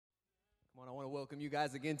I want to welcome you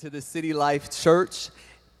guys again to the City Life Church.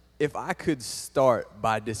 If I could start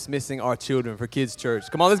by dismissing our children for Kids Church.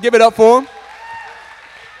 Come on, let's give it up for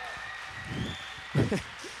them.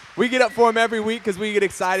 We get up for them every week because we get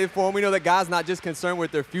excited for them. We know that God's not just concerned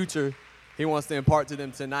with their future. He wants to impart to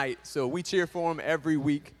them tonight. So we cheer for them every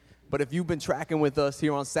week. But if you've been tracking with us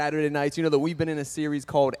here on Saturday nights, you know that we've been in a series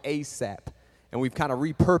called ASAP. And we've kind of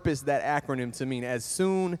repurposed that acronym to mean as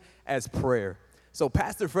soon as prayer. So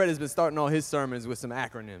Pastor Fred has been starting all his sermons with some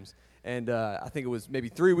acronyms. And I think it was maybe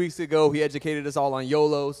 3 weeks ago, he educated us all on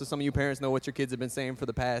YOLO. So some of you parents know what your kids have been saying for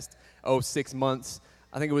the past, 6 months.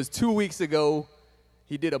 I think it was 2 weeks ago,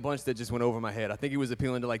 he did a bunch that just went over my head. I think he was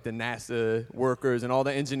appealing to like the NASA workers and all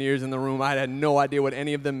the engineers in the room. I had no idea what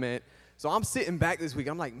any of them meant. So I'm sitting back this week.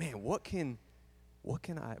 I'm like, man, what can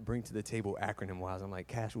I bring to the table acronym-wise? I'm like,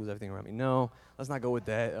 cash rules everything around me. No, let's not go with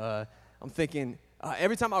that. I'm thinking,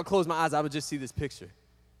 every time I would close my eyes, I would just see this picture.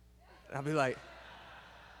 And I'd be like,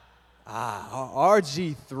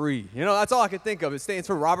 RG3. You know, that's all I could think of. It stands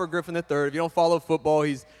for Robert Griffin III. If you don't follow football,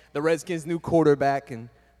 he's the Redskins' new quarterback. And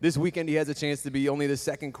this weekend, he has a chance to be only the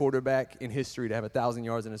second quarterback in history to have 1,000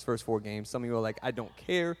 yards in his first 4 games. Some of you are like, I don't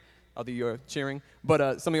care. Although you're cheering.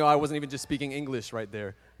 But some of you, I wasn't even just speaking English right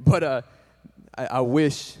there. But I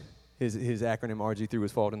wish his acronym RG3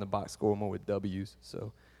 was followed in the box score more with W's.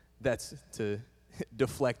 So that's to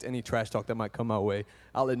deflect any trash talk that might come my way.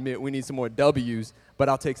 I'll admit we need some more W's, but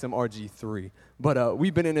I'll take some RG3. But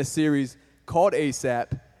we've been in a series called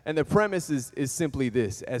ASAP, and the premise is simply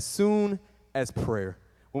this: as soon as prayer.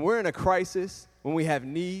 When we're in a crisis, when we have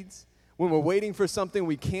needs, when we're waiting for something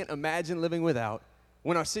we can't imagine living without,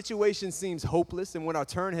 when our situation seems hopeless and when our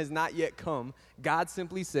turn has not yet come, God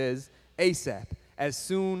simply says, ASAP, as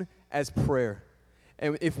soon as prayer.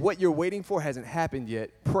 And if what you're waiting for hasn't happened yet,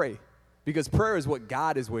 pray. Because prayer is what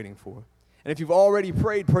God is waiting for. And if you've already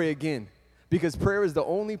prayed, pray again. Because prayer is the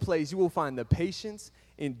only place you will find the patience,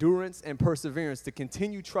 endurance, and perseverance to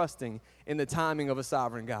continue trusting in the timing of a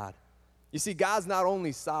sovereign God. You see, God's not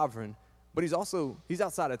only sovereign, but he's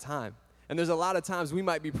outside of time. And there's a lot of times we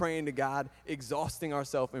might be praying to God, exhausting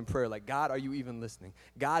ourselves in prayer. Like, God, are you even listening?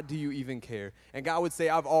 God, do you even care? And God would say,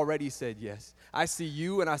 I've already said yes. I see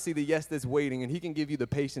you and I see the yes that's waiting, and he can give you the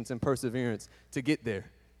patience and perseverance to get there.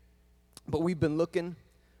 But we've been looking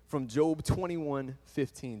from Job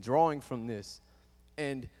 21:15, drawing from this.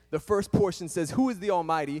 And the first portion says, who is the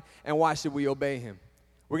Almighty and why should we obey him?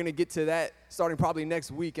 We're going to get to that starting probably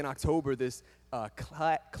next week in October, this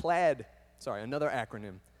another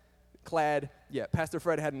acronym. CLAD, Pastor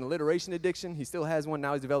Fred had an alliteration addiction. He still has one.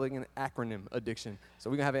 Now he's developing an acronym addiction.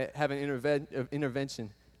 So we're going to have an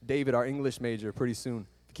intervention. David, our English major, pretty soon,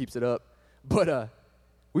 if he keeps it up. But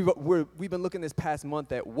we've been looking this past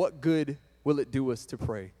month at what good will it do us to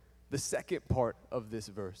pray, the second part of this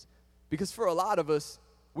verse. Because for a lot of us,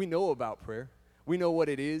 we know about prayer. We know what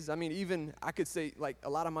it is. I mean, even I could say, like, a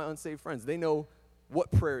lot of my unsaved friends, they know what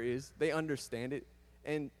prayer is. They understand it.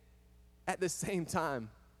 And at the same time,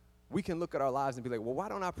 we can look at our lives and be like, well, why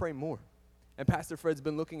don't I pray more? And Pastor Fred's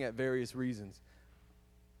been looking at various reasons.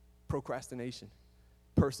 Procrastination,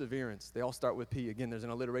 perseverance. They all start with P. Again, there's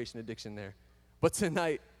an alliteration addiction there. But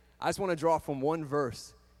tonight, I just want to draw from one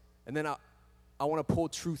verse, and then I want to pull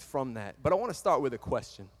truth from that. But I want to start with a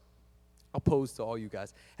question I'll pose to all you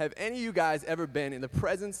guys. Have any of you guys ever been in the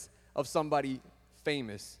presence of somebody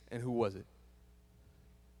famous, and who was it?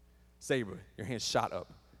 Sabre, your hand shot up.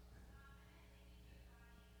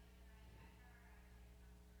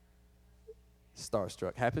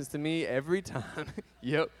 Starstruck. Happens to me every time.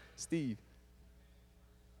 Yep, Steve.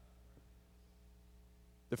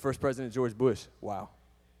 The first president, George Bush. Wow.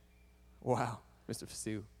 Mr.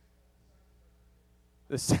 Fasil.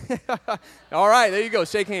 All right, there you go.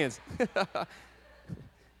 Shake hands.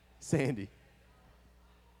 Sandy.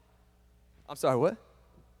 I'm sorry, what?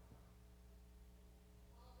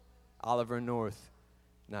 Oliver North.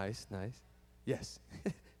 Nice. Yes.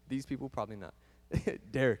 These people, probably not.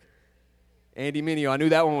 Derek. Andy Mineo, I knew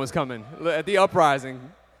that one was coming. At the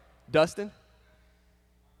uprising. Dustin?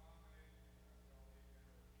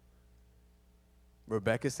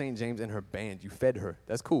 Rebecca St. James and her band. You fed her.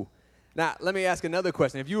 That's cool. Now, let me ask another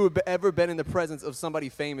question. Have you ever been in the presence of somebody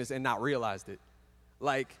famous and not realized it?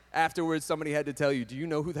 Like, afterwards, somebody had to tell you, do you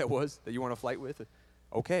know who that was that you were on a flight with?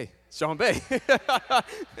 Okay, Sean Bay.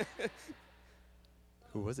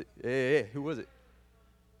 Who was it? Yeah, who was it?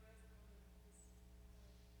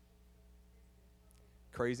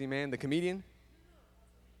 Crazy Man, the comedian?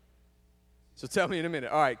 So tell me in a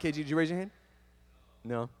minute. All right, KG, did you raise your hand?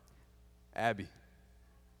 No. Abby.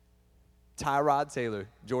 Tyrod Taylor.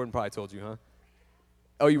 Jordan probably told you, huh?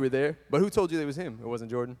 Oh, you were there? But who told you it was him? It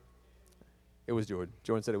wasn't Jordan? It was Jordan.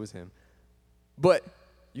 Jordan said it was him. But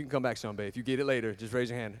you can come back, Sean Bay. If you get it later, just raise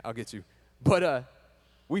your hand. I'll get you. But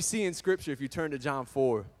we see in Scripture, if you turn to John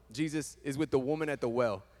 4, Jesus is with the woman at the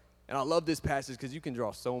well. And I love this passage because you can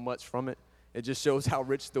draw so much from it. It just shows how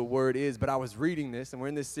rich the word is. But I was reading this, and we're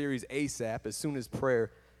in this series ASAP, as soon as prayer,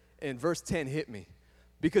 and verse 10 hit me.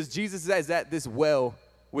 Because Jesus is at this well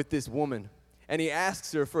with this woman, and he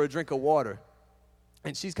asks her for a drink of water.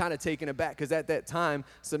 And she's kind of taken aback because at that time,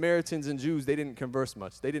 Samaritans and Jews, they didn't converse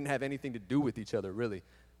much. They didn't have anything to do with each other, really.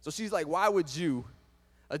 So she's like, why would you,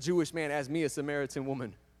 a Jewish man, ask me, a Samaritan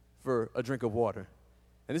woman, for a drink of water?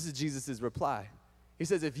 And this is Jesus' reply. He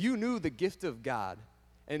says, if you knew the gift of God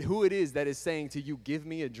and who it is that is saying to you, give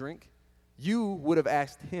me a drink, you would have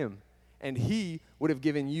asked him, and he would have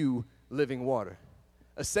given you living water.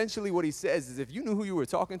 Essentially what he says is if you knew who you were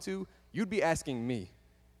talking to, you'd be asking me.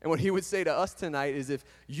 And what he would say to us tonight is if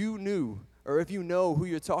you knew or if you know who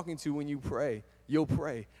you're talking to when you pray, you'll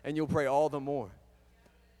pray, and you'll pray all the more.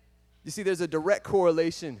 You see, there's a direct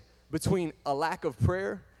correlation between a lack of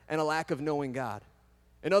prayer and a lack of knowing God.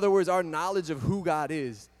 In other words, our knowledge of who God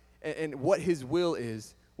is and what his will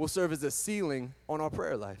will serve as a ceiling on our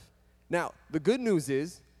prayer life. Now, the good news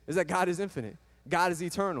is that God is infinite. God is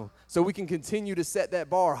eternal. So we can continue to set that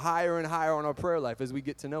bar higher and higher on our prayer life as we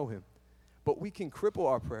get to know him. But we can cripple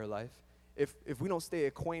our prayer life if we don't stay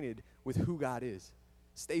acquainted with who God is,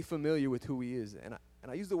 stay familiar with who he is. And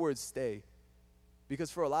I use the word stay because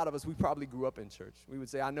for a lot of us, we probably grew up in church. We would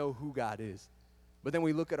say, I know who God is. But then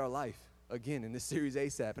we look at our life, again, in this series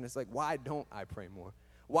ASAP, and it's like, why don't I pray more?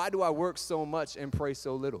 Why do I work so much and pray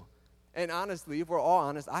so little? And honestly, if we're all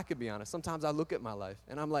honest, I could be honest. Sometimes I look at my life,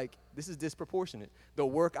 and I'm like, this is disproportionate. The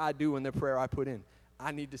work I do and the prayer I put in,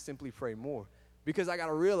 I need to simply pray more. Because I got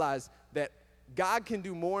to realize that God can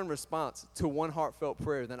do more in response to one heartfelt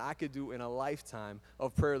prayer than I could do in a lifetime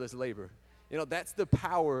of prayerless labor. You know, that's the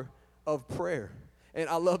power of prayer. And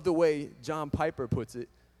I love the way John Piper puts it.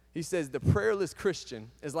 He says, the prayerless Christian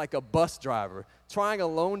is like a bus driver trying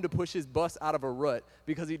alone to push his bus out of a rut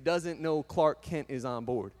because he doesn't know Clark Kent is on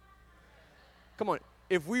board. Come on.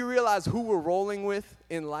 If we realize who we're rolling with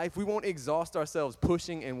in life, we won't exhaust ourselves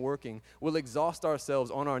pushing and working. We'll exhaust ourselves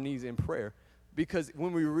on our knees in prayer. Because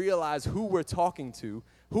when we realize who we're talking to,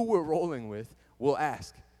 who we're rolling with, we'll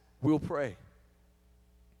ask, we'll pray.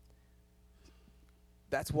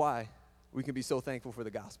 That's why we can be so thankful for the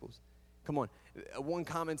Gospels. Come on. One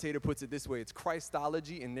commentator puts it this way. It's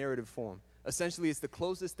Christology in narrative form. Essentially, it's the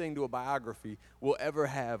closest thing to a biography we'll ever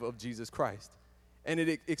have of Jesus Christ. And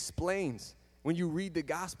it explains, when you read the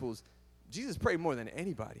Gospels, Jesus prayed more than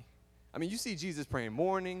anybody. I mean, you see Jesus praying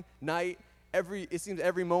morning, night, it seems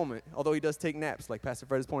every moment, although he does take naps, like Pastor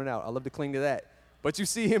Fred has pointed out. I love to cling to that. But you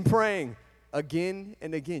see him praying again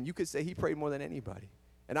and again. You could say he prayed more than anybody.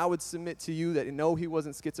 And I would submit to you that, no, he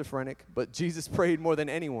wasn't schizophrenic, but Jesus prayed more than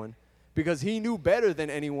anyone because he knew better than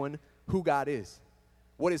anyone who God is,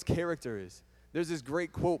 what his character is. There's this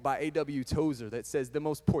great quote by A.W. Tozer that says the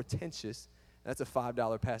most portentous, that's a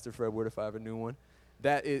 $5 Pastor Fred word if I ever knew one,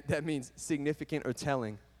 that means significant or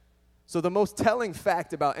telling. So the most telling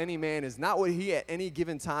fact about any man is not what he at any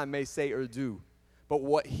given time may say or do, but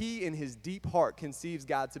what he in his deep heart conceives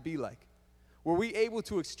God to be like. Were we able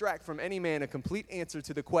to extract from any man a complete answer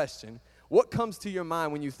to the question, what comes to your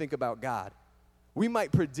mind when you think about God? We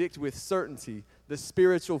might predict with certainty the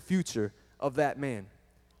spiritual future of that man.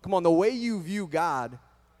 Come on, the way you view God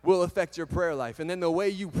will affect your prayer life, and then the way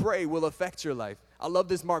you pray will affect your life. I love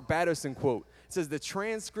this Mark Batterson quote. It says, the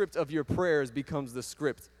transcript of your prayers becomes the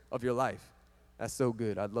script of your life. That's so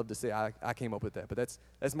good. I'd love to say I came up with that, but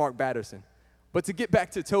that's Mark Batterson. But to get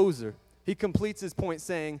back to Tozer, he completes his point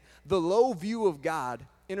saying, the low view of God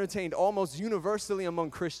entertained almost universally among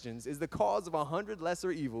Christians is the cause of 100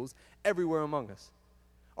 lesser evils everywhere among us.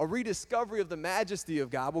 A rediscovery of the majesty of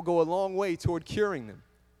God will go a long way toward curing them.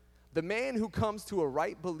 The man who comes to a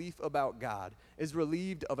right belief about God is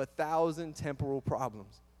relieved of 1,000 temporal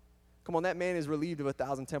problems. Come on, that man is relieved of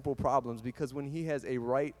 1,000 temporal problems because when he has a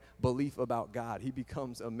right belief about God, he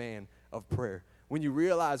becomes a man of prayer. When you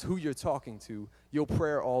realize who you're talking to, you'll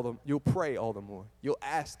pray all the more. You'll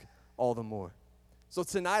ask all the more. So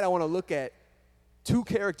tonight I want to look at two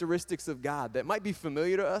characteristics of God that might be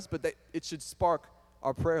familiar to us, but that it should spark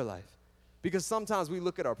our prayer life. Because sometimes we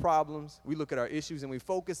look at our problems, we look at our issues, and we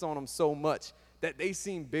focus on them so much that they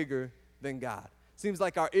seem bigger than God. Seems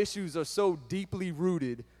like our issues are so deeply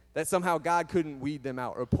rooted that somehow God couldn't weed them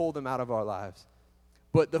out or pull them out of our lives.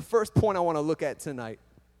 But the first point I want to look at tonight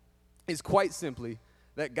is quite simply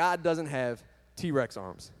that God doesn't have T-Rex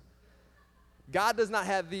arms. God does not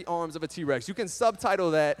have the arms of a T-Rex. You can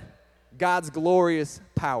subtitle that God's glorious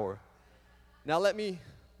power. Now let me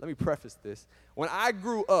preface this. When I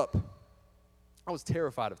grew up, I was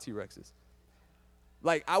terrified of T-Rexes.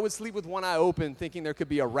 Like, I would sleep with one eye open thinking there could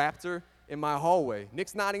be a raptor in my hallway.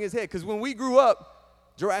 Nick's nodding his head, because when we grew up,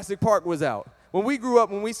 Jurassic Park was out. When we grew up,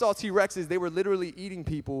 when we saw T-Rexes, they were literally eating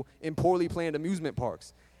people in poorly planned amusement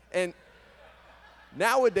parks. And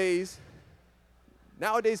nowadays,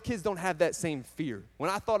 kids don't have that same fear. When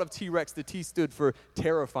I thought of T-Rex, the T stood for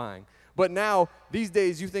terrifying. But now, these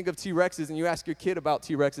days, you think of T-Rexes and you ask your kid about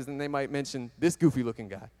T-Rexes and they might mention this goofy-looking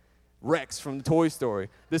guy, Rex from the Toy Story,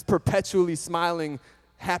 this perpetually smiling,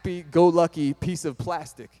 happy-go-lucky piece of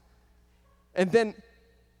plastic. And then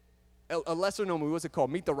a lesser-known movie, what's it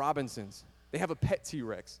called? Meet the Robinsons. They have a pet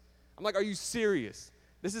T-Rex. I'm like, are you serious?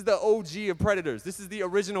 This is the OG of predators. This is the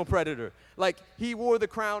original predator. Like, he wore the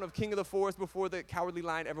crown of king of the forest before the cowardly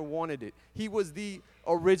lion ever wanted it. He was the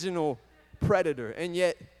original predator. And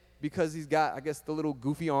yet, because he's got, I guess, the little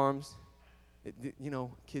goofy arms,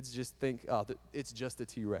 kids just think, oh, it's just a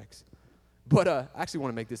T-Rex. But I actually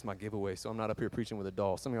want to make this my giveaway, so I'm not up here preaching with a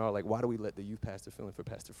doll. Some of y'all are like, why do we let the youth pastor fill in for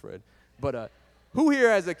Pastor Fred? But who here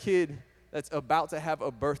has a kid that's about to have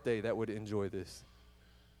a birthday that would enjoy this?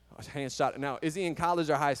 Hand shot. Now, is he in college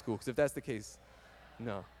or high school? Because if that's the case,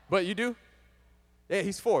 no. But you do? Yeah,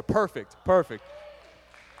 he's 4. Perfect.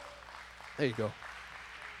 There you go.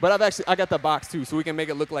 But I got the box too, so we can make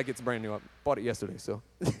it look like it's brand new. I bought it yesterday, so.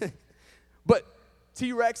 But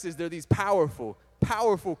T-Rexes, they're these powerful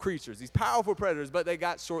creatures, these powerful predators, but they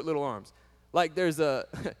got short little arms. Like, there's a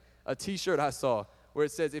T-shirt I saw where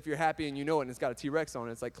it says, if you're happy and you know it, and it's got a T-Rex on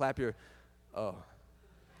it. It's like, clap your, oh.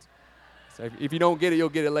 So if you don't get it, you'll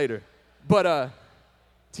get it later. But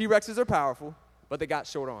T-Rexes are powerful, but they got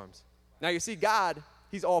short arms. Now, you see, God,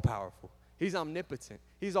 he's all-powerful. He's omnipotent.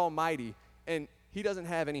 He's almighty, and he doesn't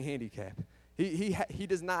have any handicap. He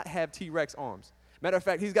does not have T-Rex arms. Matter of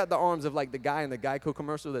fact, he's got the arms of, like, the guy in the Geico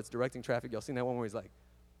commercial that's directing traffic. Y'all seen that one where he's like,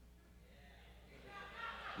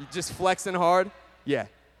 just flexing hard? Yeah,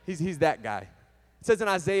 he's that guy. It says in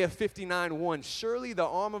Isaiah 59:1, surely the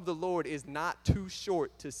arm of the Lord is not too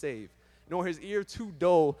short to save, nor his ear too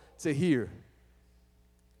dull to hear.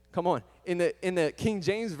 Come on. In the King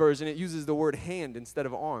James Version, it uses the word hand instead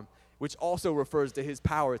of arm, which also refers to his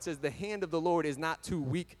power. It says the hand of the Lord is not too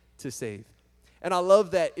weak to save. And I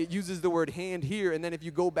love that it uses the word hand here, and then if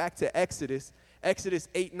you go back to Exodus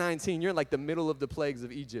 8:19, you're in like the middle of the plagues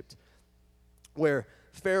of Egypt, where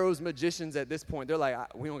Pharaoh's magicians at this point, they're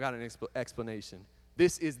like, we don't got an explanation.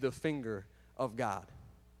 This is the finger of God.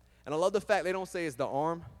 And I love the fact they don't say it's the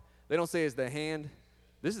arm. They don't say it's the hand.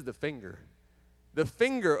 This is the finger. The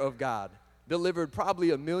finger of God delivered probably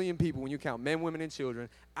 1 million people, when you count men, women, and children,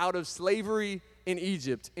 out of slavery in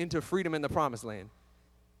Egypt into freedom in the promised land.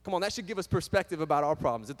 Come on, that should give us perspective about our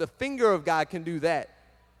problems. If the finger of God can do that,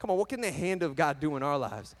 come on, what can the hand of God do in our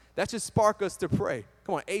lives? That should spark us to pray.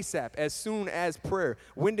 Come on, ASAP, as soon as prayer.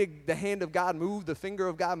 When did the hand of God move, the finger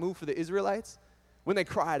of God move for the Israelites? When they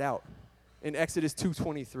cried out in Exodus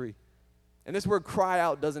 2:23. And this word cry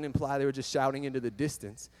out doesn't imply they were just shouting into the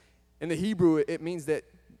distance. In the Hebrew, it means that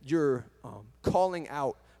you're calling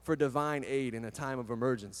out for divine aid in a time of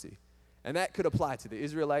emergency. And that could apply to the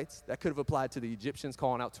Israelites. That could have applied to the Egyptians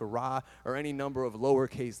calling out to Ra or any number of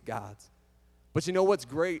lowercase gods. But you know what's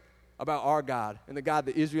great about our God and the God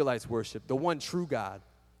the Israelites worship, the one true God,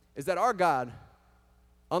 is that our God,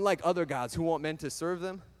 unlike other gods who want men to serve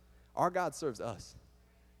them, our God serves us.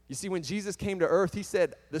 You see, when Jesus came to earth, he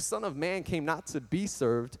said, the Son of Man came not to be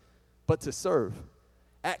served, but to serve.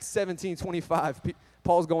 Acts 17:25,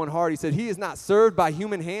 Paul's going hard. He said, he is not served by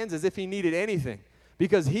human hands as if he needed anything,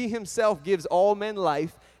 because he himself gives all men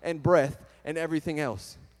life and breath and everything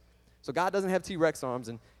else. So God doesn't have T-Rex arms,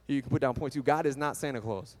 and here you can put down point 2. God is not Santa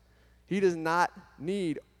Claus. He does not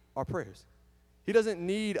need our prayers. He doesn't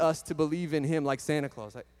need us to believe in him like Santa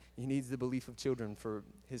Claus. He needs the belief of children for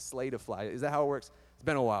his sleigh to fly. Is that how it works? It's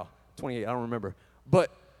been a while. 28, I don't remember.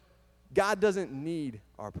 But God doesn't need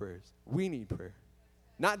our prayers. We need prayer.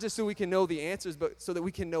 Not just so we can know the answers, but so that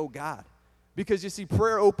we can know God. Because you see,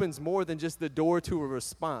 prayer opens more than just the door to a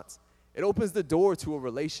response. It opens the door to a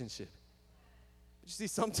relationship. You see,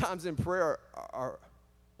 sometimes in prayer,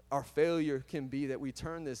 our failure can be that we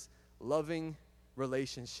turn this loving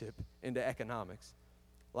relationship into economics.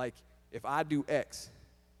 Like, if I do X,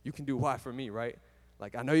 you can do Y for me, right?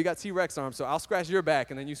 Like, I know you got T-Rex arms, so I'll scratch your back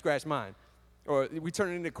and then you scratch mine. Or we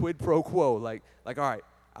turn it into quid pro quo, like all right,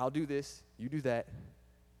 I'll do this, you do that.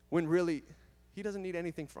 When really, he doesn't need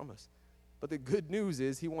anything from us. But the good news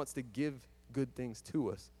is he wants to give good things to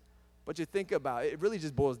us. But you think about it, it really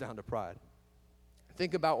just boils down to pride.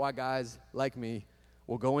 Think about why guys like me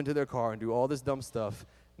will go into their car and do all this dumb stuff,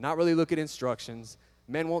 not really look at instructions.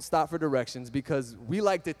 Men won't stop for directions because we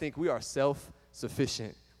like to think we are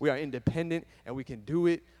self-sufficient. We are independent, and we can do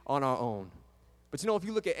it on our own. But if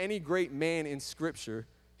you look at any great man in Scripture,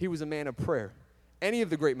 he was a man of prayer. Any of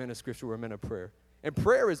the great men of Scripture were men of prayer. And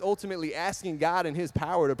prayer is ultimately asking God in his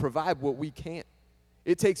power to provide what we can't.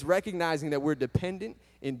 It takes recognizing that we're dependent,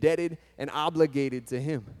 indebted, and obligated to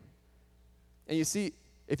him. And you see,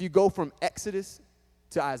 if you go from Exodus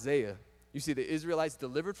to Isaiah, you see the Israelites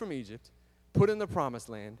delivered from Egypt, put in the promised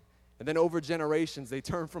land, and then over generations, they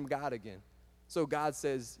turn from God again. So God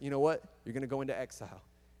says, you know what? You're going to go into exile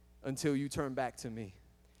until you turn back to me.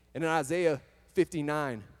 And in Isaiah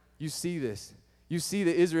 59, you see this. You see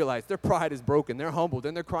the Israelites, their pride is broken. They're humbled,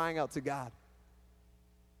 and they're crying out to God.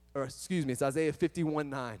 It's Isaiah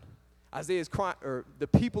 51:9. Isaiah's crying, or the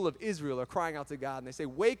people of Israel are crying out to God, and they say,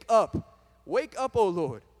 wake up, O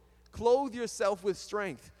Lord. Clothe yourself with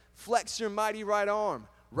strength. Flex your mighty right arm.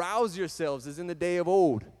 Rouse yourselves as in the day of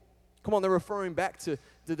old. Come on, they're referring back to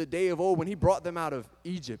the day of old when he brought them out of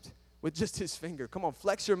Egypt with just his finger. Come on,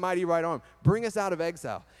 flex your mighty right arm. Bring us out of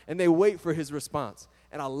exile. And they wait for his response.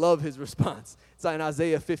 And I love his response. It's in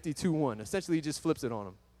Isaiah 52:1. Essentially, he just flips it on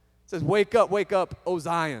them. It says, wake up, O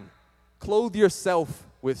Zion. Clothe yourself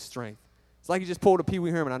with strength. It's like you just pulled a Pee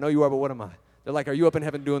Wee Herman. I know you are, but what am I? They're like, are you up in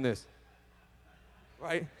heaven doing this?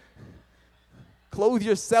 Right? Clothe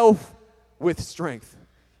yourself with strength.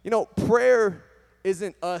 Prayer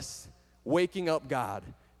isn't us waking up God.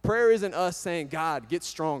 Prayer isn't us saying, God, get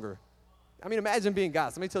stronger. Imagine being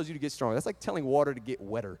God. Somebody tells you to get stronger. That's like telling water to get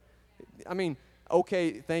wetter.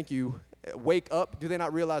 Okay, thank you. Wake up. Do they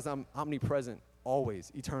not realize I'm omnipresent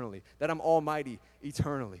always, eternally, that I'm almighty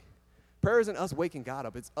eternally? Prayer isn't us waking God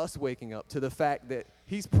up. It's us waking up to the fact that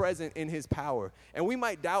he's present in his power. And we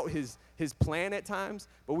might doubt his plan at times,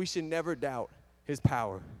 but we should never doubt his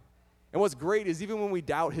power. And what's great is even when we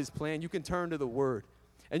doubt his plan, you can turn to the word.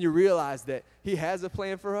 And you realize that he has a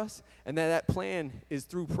plan for us, and that plan is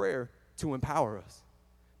through prayer to empower us.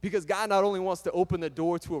 Because God not only wants to open the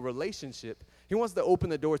door to a relationship, he wants to open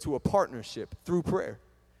the door to a partnership through prayer.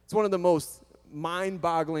 It's one of the most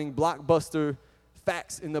mind-boggling, blockbuster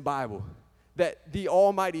facts in the Bible, that the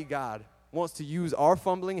Almighty God wants to use our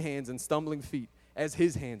fumbling hands and stumbling feet as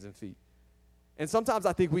his hands and feet. And sometimes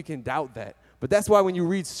I think we can doubt that. But that's why when you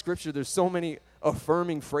read Scripture, there's so many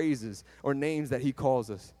affirming phrases or names that he calls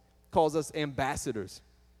us. Calls us ambassadors,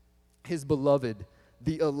 his beloved,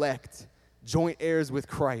 the elect, joint heirs with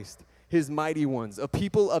Christ, his mighty ones, a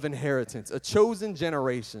people of inheritance, a chosen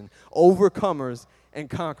generation, overcomers and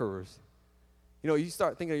conquerors. You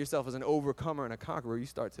start thinking of yourself as an overcomer and a conqueror, you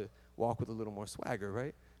start to walk with a little more swagger,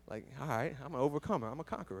 right? Like, all right, I'm an overcomer, I'm a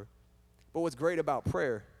conqueror. But what's great about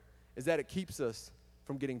prayer is that it keeps us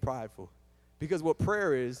from getting prideful. Because what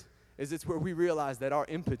prayer is it's where we realize that our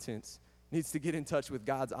impotence needs to get in touch with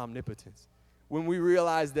God's omnipotence. When we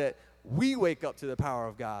realize that we wake up to the power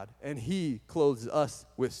of God and he clothes us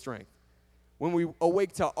with strength. When we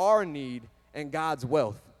awake to our need and God's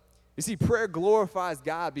wealth. You see, prayer glorifies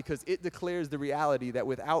God because it declares the reality that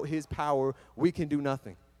without his power, we can do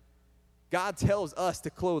nothing. God tells us to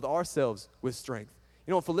clothe ourselves with strength.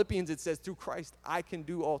 In Philippians it says, through Christ, I can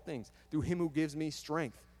do all things, through him who gives me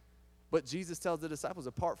strength. But Jesus tells the disciples,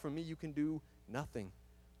 apart from me, you can do nothing.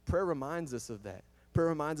 Prayer reminds us of that. Prayer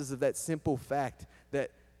reminds us of that simple fact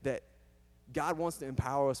that God wants to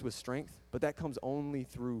empower us with strength, but that comes only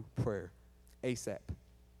through prayer, ASAP.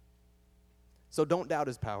 So don't doubt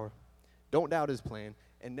his power. Don't doubt his plan,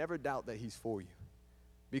 and never doubt that he's for you.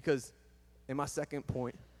 Because in my second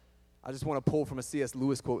point, I just want to pull from a C.S.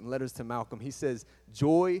 Lewis quote in Letters to Malcolm. He says,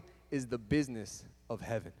 joy is the business of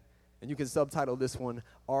heaven. And you can subtitle this one,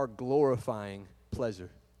 Our Glorifying Pleasure.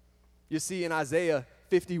 You see, in Isaiah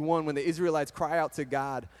 51, when the Israelites cry out to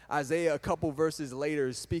God, Isaiah, a couple verses later,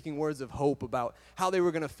 is speaking words of hope about how they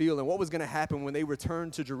were going to feel and what was going to happen when they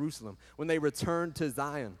returned to Jerusalem, when they returned to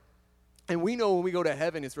Zion. And we know when we go to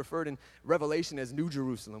heaven, it's referred in Revelation as New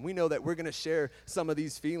Jerusalem. We know that we're going to share some of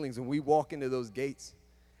these feelings when we walk into those gates.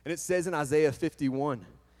 And it says in Isaiah 51, it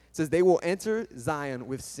says, they will enter Zion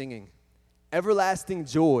with singing. Everlasting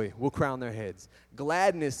joy will crown their heads.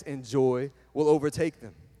 Gladness and joy will overtake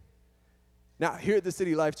them. Now, here at the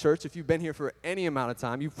City Life Church, if you've been here for any amount of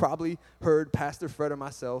time, you've probably heard Pastor Fred or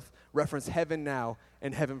myself reference heaven now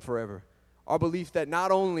and heaven forever. Our belief that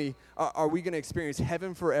not only are we going to experience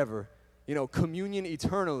heaven forever, communion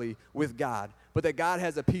eternally with God, but that God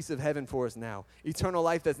has a piece of heaven for us now. Eternal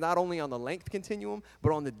life that's not only on the length continuum,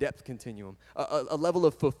 but on the depth continuum. A level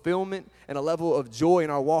of fulfillment and a level of joy in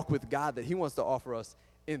our walk with God that he wants to offer us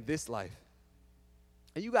in this life.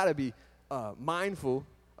 And you got to be mindful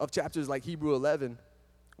of chapters like Hebrews 11,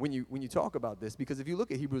 when you talk about this, because if you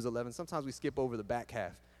look at Hebrews 11, sometimes we skip over the back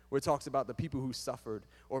half where it talks about the people who suffered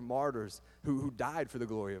or martyrs who died for the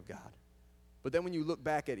glory of God. But then when you look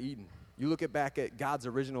back at Eden, you look back at God's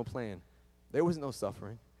original plan, there was no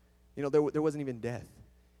suffering. There wasn't even death.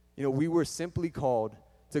 We were simply called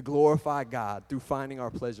to glorify God through finding our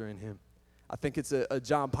pleasure in him. I think it's a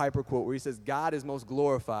John Piper quote where he says, God is most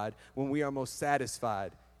glorified when we are most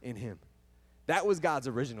satisfied in him. That was God's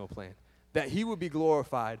original plan, that he would be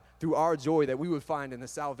glorified through our joy that we would find in the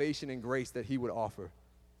salvation and grace that he would offer.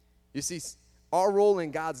 You see, our role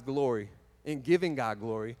in God's glory, in giving God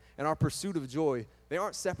glory, and our pursuit of joy, they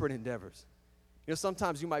aren't separate endeavors.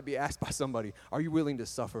 Sometimes you might be asked by somebody, are you willing to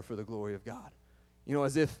suffer for the glory of God?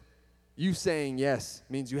 As if you saying yes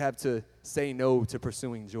means you have to say no to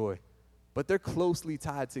pursuing joy. But they're closely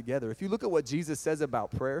tied together. If you look at what Jesus says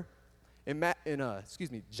about prayer, in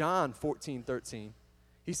John 14:13,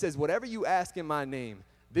 he says, whatever you ask in my name,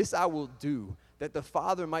 this I will do, that the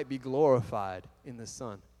Father might be glorified in the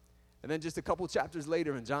Son. And then just a couple chapters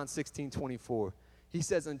later in John 16:24, he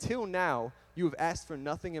says, until now you have asked for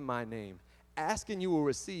nothing in my name. Ask and you will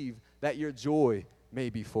receive, that your joy may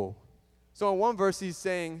be full. So in one verse he's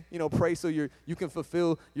saying, pray so you can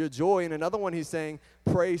fulfill your joy. In another one he's saying,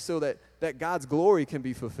 pray so that God's glory can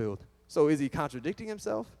be fulfilled. So is he contradicting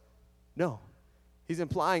himself? No. He's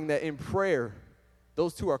implying that in prayer,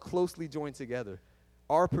 those two are closely joined together.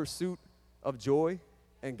 Our pursuit of joy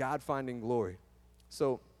and God finding glory.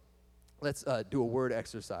 So let's do a word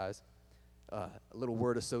exercise, a little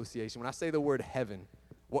word association. When I say the word heaven,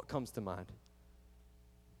 what comes to mind?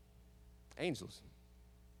 Angels.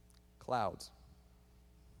 Clouds.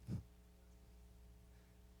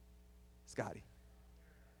 Scotty.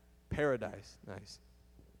 Paradise. Nice.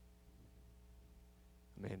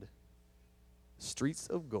 Amanda. Streets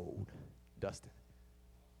of gold. Dustin.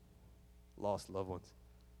 Lost loved ones.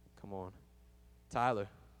 Come on. Tyler.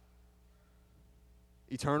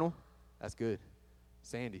 Eternal. That's good.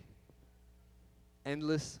 Sandy.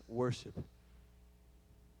 Endless worship.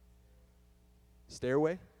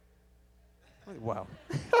 Stairway. Wow.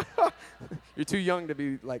 You're too young to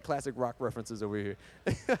be like classic rock references over here.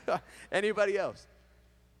 Anybody else?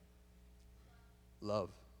 Love.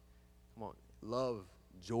 Come on. Love,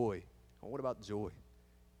 joy. What about joy?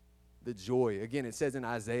 The joy. Again, it says in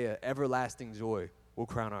Isaiah, everlasting joy will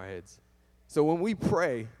crown our heads. So when we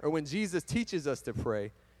pray, or when Jesus teaches us to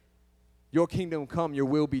pray, your kingdom come, your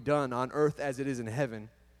will be done on earth as it is in heaven.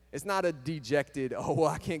 It's not a dejected,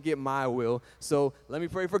 I can't get my will, so let me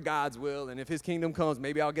pray for God's will, and if his kingdom comes,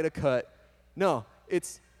 maybe I'll get a cut. No,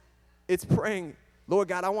 it's praying, Lord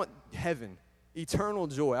God, I want heaven, eternal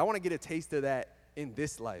joy. I want to get a taste of that in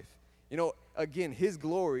this life. Again, his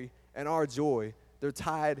glory and our joy, they're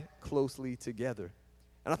tied closely together.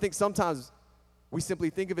 And I think sometimes we simply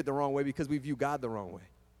think of it the wrong way because we view God the wrong way.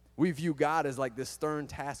 We view God as like this stern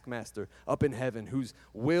taskmaster up in heaven whose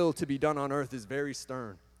will to be done on earth is very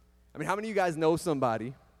stern. I mean, how many of you guys know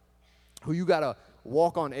somebody who you got to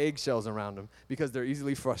walk on eggshells around them because they're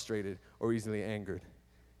easily frustrated or easily angered?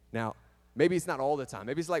 Now, maybe it's not all the time.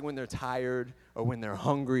 Maybe it's like when they're tired or when they're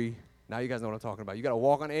hungry. Now you guys know what I'm talking about. You got to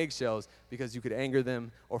walk on eggshells because you could anger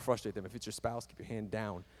them or frustrate them. If it's your spouse, keep your hand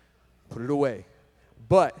down. Put it away.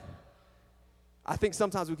 But I think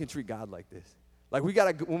sometimes we can treat God like this. Like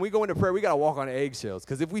when we go into prayer, we got to walk on eggshells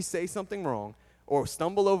because if we say something wrong or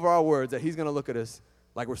stumble over our words, that he's going to look at us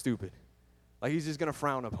like we're stupid. Like he's just going to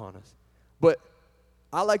frown upon us. But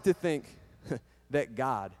I like to think that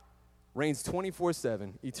God reigns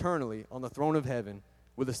 24/7, eternally, on the throne of heaven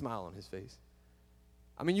with a smile on his face.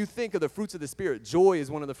 I mean, you think of the fruits of the Spirit. Joy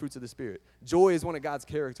is one of the fruits of the Spirit. Joy is one of God's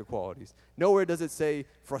character qualities. Nowhere does it say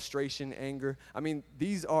frustration, anger. I mean,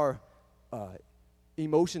 these are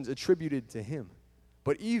emotions attributed to him.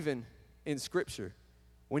 But even in Scripture,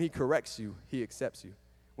 when he corrects you, he accepts you.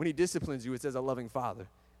 When he disciplines you, it says a loving father.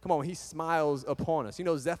 Come on, he smiles upon us.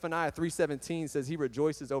 Zephaniah 3:17 says he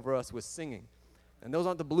rejoices over us with singing. And those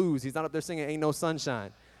aren't the blues. He's not up there singing Ain't No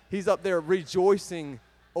Sunshine. He's up there rejoicing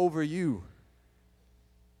over you.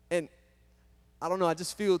 And I don't know, I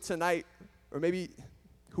just feel tonight, or maybe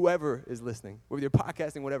whoever is listening, whether you're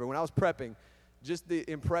podcasting, whatever, when I was prepping, just the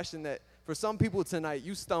impression that for some people tonight,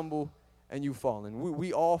 you stumble and you fall. And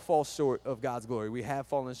we all fall short of God's glory. We have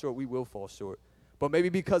fallen short. We will fall short. But maybe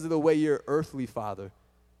because of the way your earthly father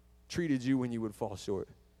treated you when you would fall short.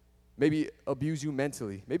 Maybe abuse you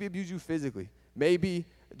mentally. Maybe abuse you physically. Maybe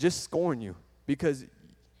just scorn you because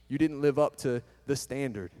you didn't live up to the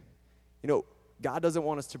standard. God doesn't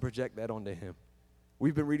want us to project that onto him.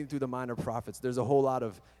 We've been reading through the minor prophets. There's a whole lot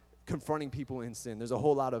of confronting people in sin. There's a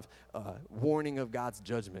whole lot of warning of God's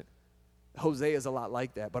judgment. Hosea is a lot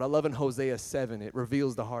like that, but I love in Hosea 7, it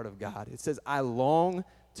reveals the heart of God. It says, I long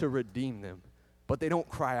to redeem them, but they don't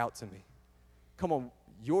cry out to me. Come on,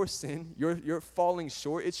 your sin, your falling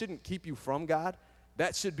short, it shouldn't keep you from God.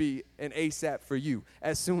 That should be an ASAP for you.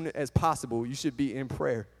 As soon as possible, you should be in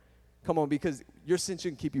prayer. Come on, because your sin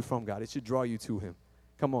shouldn't keep you from God. It should draw you to him.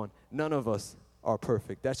 Come on, none of us are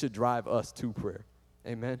perfect. That should drive us to prayer.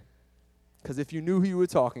 Amen? Because if you knew who you were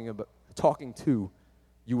talking to,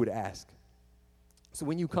 you would ask. So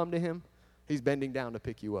when you come to him, he's bending down to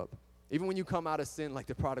pick you up. Even when you come out of sin like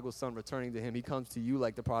the prodigal son returning to him, he comes to you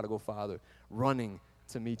like the prodigal father, running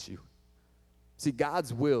to meet you. See,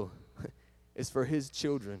 God's will is for his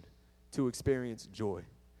children to experience joy.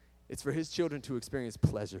 It's for his children to experience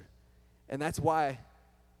pleasure. And that's why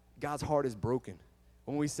God's heart is broken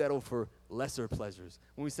when we settle for lesser pleasures,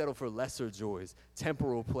 when we settle for lesser joys,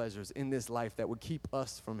 temporal pleasures in this life that would keep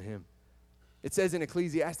us from him. It says in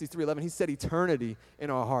Ecclesiastes 3:11, he set eternity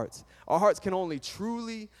in our hearts. Our hearts can only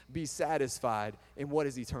truly be satisfied in what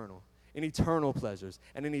is eternal, in eternal pleasures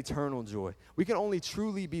and in eternal joy. We can only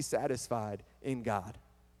truly be satisfied in God.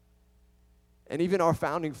 And even our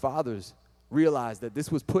founding fathers realized that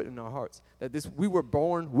this was put in our hearts, that we were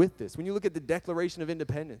born with this. When you look at the Declaration of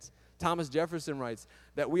Independence, Thomas Jefferson writes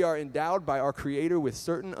that we are endowed by our Creator with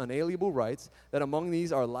certain unalienable rights, that among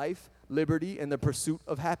these are life, liberty, and the pursuit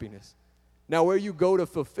of happiness. Now, where you go to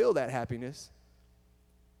fulfill that happiness,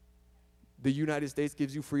 the United States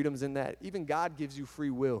gives you freedoms in that. Even God gives you free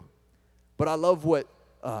will. But I love what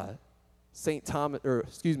St.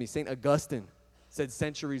 Augustine said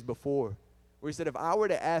centuries before, where he said, if I were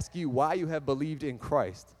to ask you why you have believed in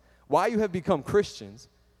Christ, why you have become Christians,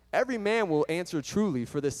 every man will answer truly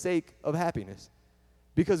for the sake of happiness.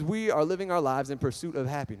 Because we are living our lives in pursuit of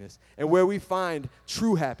happiness. And where we find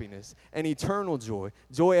true happiness and eternal joy,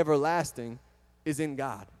 joy everlasting, is in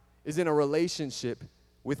God, is in a relationship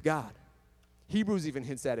with God. Hebrews even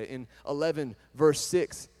hints at it in 11 verse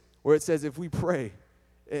 6, where it says if we pray,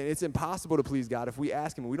 and it's impossible to please God if we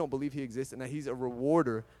ask him and we don't believe he exists and that he's a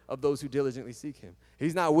rewarder of those who diligently seek him.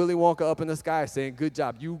 He's not Willy Wonka up in the sky saying, good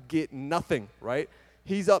job, you get nothing, right?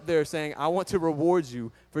 He's up there saying, I want to reward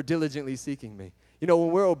you for diligently seeking me. You know,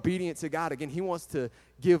 when we're obedient to God, again, he wants to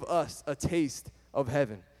give us a taste of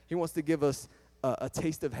heaven. He wants to give us a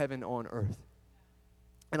taste of heaven on earth.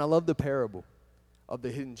 And I love the parable of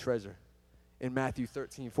the hidden treasure in Matthew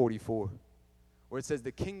 13:44, where it says,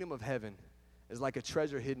 the kingdom of heaven is like a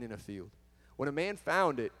treasure hidden in a field. When a man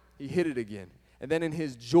found it, he hid it again. And then in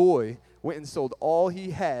his joy, went and sold all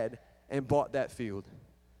he had and bought that field.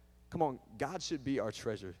 Come on, God should be our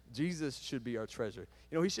treasure. Jesus should be our treasure.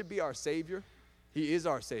 You know, he should be our Savior. He is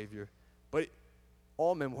our Savior, but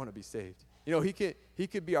all men want to be saved. You know, he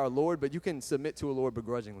could be our Lord, but you can submit to a Lord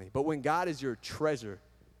begrudgingly. But when God is your treasure,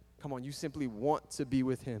 come on, you simply want to be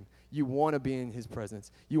with him. You want to be in his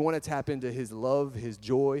presence. You want to tap into his love, his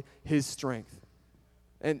joy, his strength.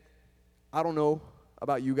 And I don't know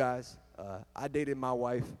about you guys. I dated my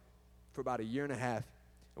wife for about 1.5 years, and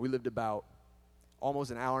we lived about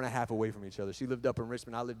almost an hour and a half away from each other. She lived up in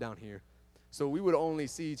Richmond. I lived down here. So we would only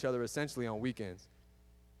see each other essentially on weekends.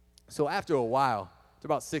 So after a while, after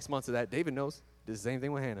about 6 months of that, David knows, did the same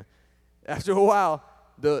thing with Hannah. After a while,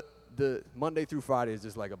 the Monday through Friday is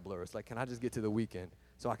just like a blur. It's like, can I just get to the weekend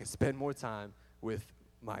so I can spend more time with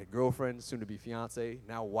my girlfriend, soon-to-be fiance,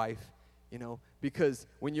 now wife, you know? Because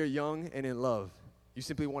when you're young and in love, you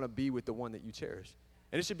simply want to be with the one that you cherish.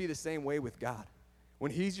 And it should be the same way with God.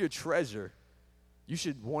 When he's your treasure, you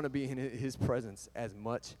should want to be in his presence as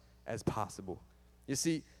much as possible. You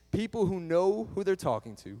see, people who know who they're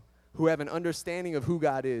talking to, who have an understanding of who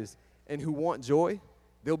God is, and who want joy,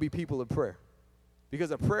 they'll be people of prayer.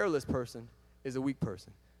 Because a prayerless person is a weak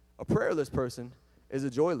person. A prayerless person is a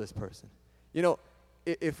joyless person. You know,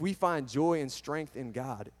 if we find joy and strength in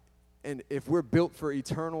God, and if we're built for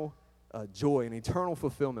eternal joy and eternal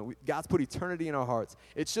fulfillment, God's put eternity in our hearts,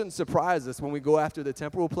 it shouldn't surprise us when we go after the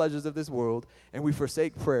temporal pleasures of this world and we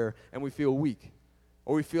forsake prayer and we feel weak.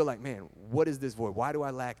 Or we feel like, man, what is this void? Why do I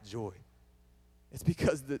lack joy? It's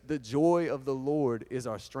because the joy of the Lord is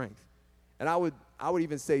our strength. And I would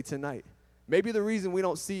even say tonight, maybe the reason we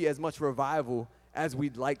don't see as much revival as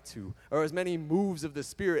we'd like to, or as many moves of the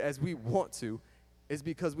Spirit as we want to, is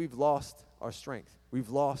because we've lost our strength. We've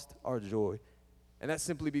lost our joy. And that's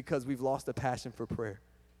simply because we've lost a passion for prayer.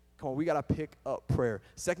 Come on, we got to pick up prayer.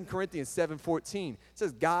 2 Corinthians 7:14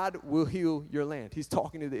 says, God will heal your land. He's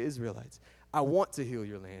talking to the Israelites. I want to heal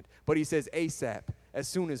your land. But he says ASAP, as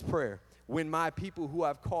soon as prayer. When my people who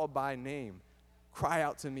I've called by name cry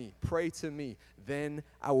out to me, pray to me, then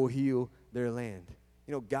I will heal their land.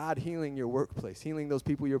 God healing your workplace, healing those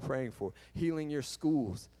people you're praying for, healing your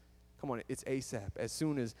schools. Come on, it's ASAP. As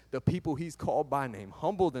soon as the people he's called by name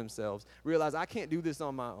humble themselves, realize I can't do this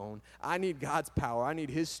on my own. I need God's power. I need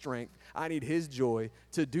his strength. I need his joy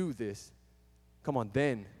to do this. Come on,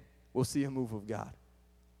 then we'll see a move of God.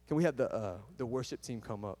 Can we have the worship team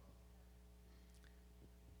come up?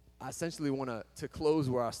 I essentially want to close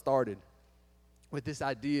where I started with this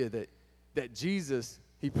idea that Jesus,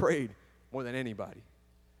 he prayed more than anybody.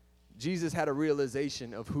 Jesus had a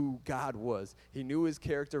realization of who God was. He knew his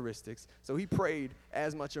characteristics, so he prayed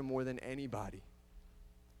as much or more than anybody.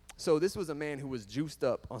 So this was a man who was juiced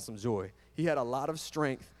up on some joy. He had a lot of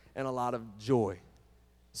strength and a lot of joy,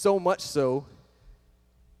 so much so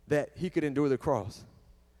that he could endure the cross.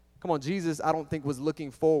 Come on, Jesus, I don't think was looking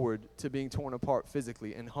forward to being torn apart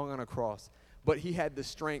physically and hung on a cross, but he had the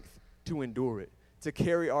strength to endure it, to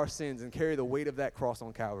carry our sins and carry the weight of that cross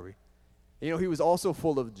on Calvary. He was also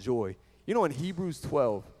full of joy. In Hebrews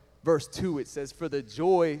 12, verse 2, it says, for the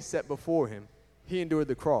joy set before him, he endured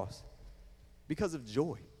the cross. Because of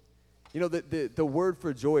joy. The word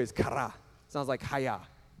for joy is kara. Sounds like haya,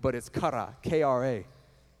 but it's kara, K-R-A.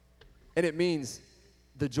 And it means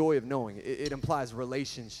the joy of knowing. It implies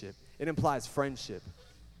relationship. It implies friendship.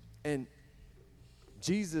 And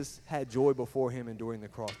Jesus had joy before him enduring the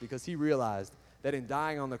cross because he realized that in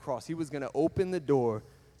dying on the cross, he was going to open the door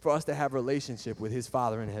for us to have relationship with his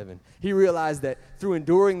Father in heaven. He realized that through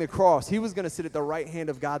enduring the cross, he was going to sit at the right hand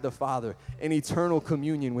of God the Father in eternal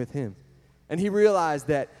communion with him. And he realized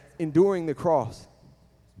that enduring the cross,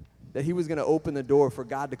 that he was going to open the door for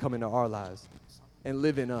God to come into our lives and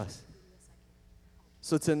live in us.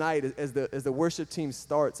 So tonight, as the worship team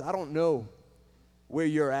starts, I don't know where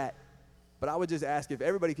you're at, but I would just ask if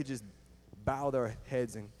everybody could just bow their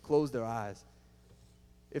heads and close their eyes.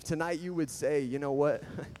 If tonight you would say, you know what,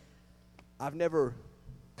 I've never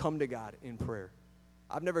come to God in prayer.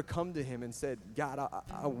 I've never come to him and said, God,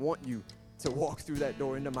 I want you to walk through that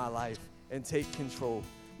door into my life and take control.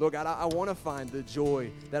 Lord God, I want to find the joy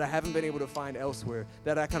that I haven't been able to find elsewhere,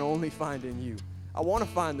 that I can only find in you. I want to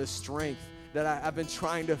find the strength that I've been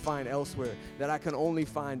trying to find elsewhere, that I can only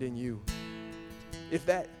find in you. If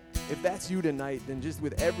that's you tonight, then just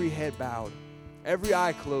with every head bowed, every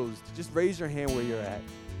eye closed, just raise your hand where you're at.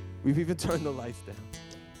 We've even turned the lights down.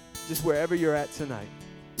 Just wherever you're at tonight.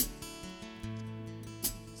 It's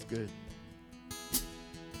good.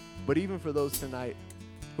 But even for those tonight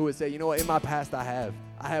who would say, you know what, in my past I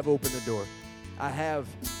have opened the door. I have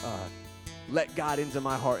let God into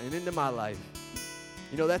my heart and into my life.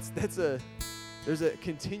 There's a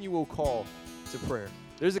continual call to prayer.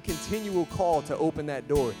 There's a continual call to open that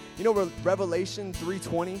door. Revelation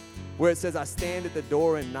 3:20, where it says, I stand at the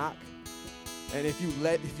door and knock. And if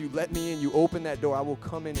you let me in, you open that door, I will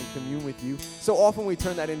come in and commune with you. So often we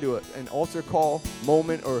turn that into an altar call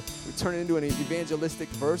moment, or we turn it into an evangelistic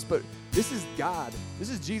verse. But this is God. This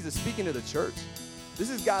is Jesus speaking to the church. This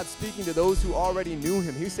is God speaking to those who already knew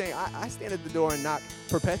him. He's saying, I stand at the door and knock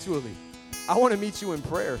perpetually. I want to meet you in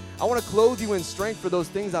prayer. I want to clothe you in strength for those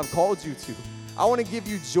things I've called you to. I want to give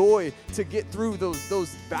you joy to get through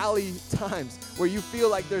those valley times where you feel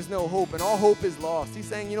like there's no hope and all hope is lost. He's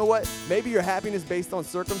saying, you know what? Maybe your happiness based on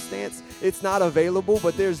circumstance, it's not available,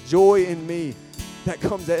 but there's joy in me that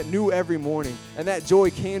comes at new every morning, and that joy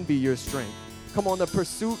can be your strength. Come on, the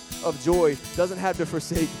pursuit of joy doesn't have to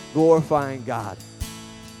forsake glorifying God.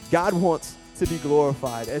 God wants to be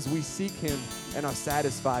glorified as we seek him and are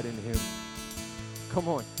satisfied in him. Come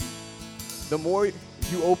on. The more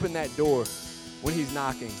you open that door when he's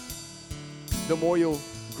knocking, the more you'll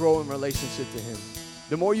grow in relationship to him.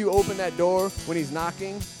 The more you open that door when he's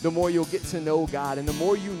knocking, the more you'll get to know God. And the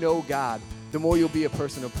more you know God, the more you'll be a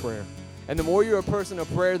person of prayer. And the more you're a person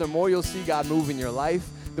of prayer, the more you'll see God move in your life,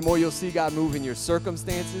 the more you'll see God move in your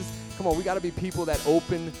circumstances. Come on, we got to be people that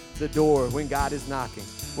open the door when God is knocking.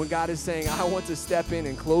 When God is saying, I want to step in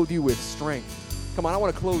and clothe you with strength. Come on, I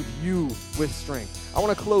want to clothe you with strength. I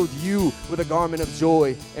want to clothe you with a garment of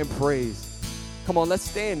joy and praise. Come on, let's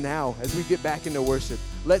stand now as we get back into worship.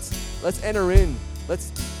 Let's enter in.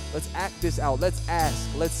 Let's act this out. Let's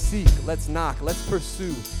ask. Let's seek. Let's knock. Let's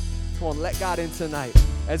pursue. Come on, let God in tonight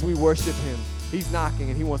as we worship him. He's knocking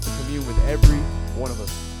and he wants to commune with every one of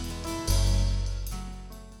us.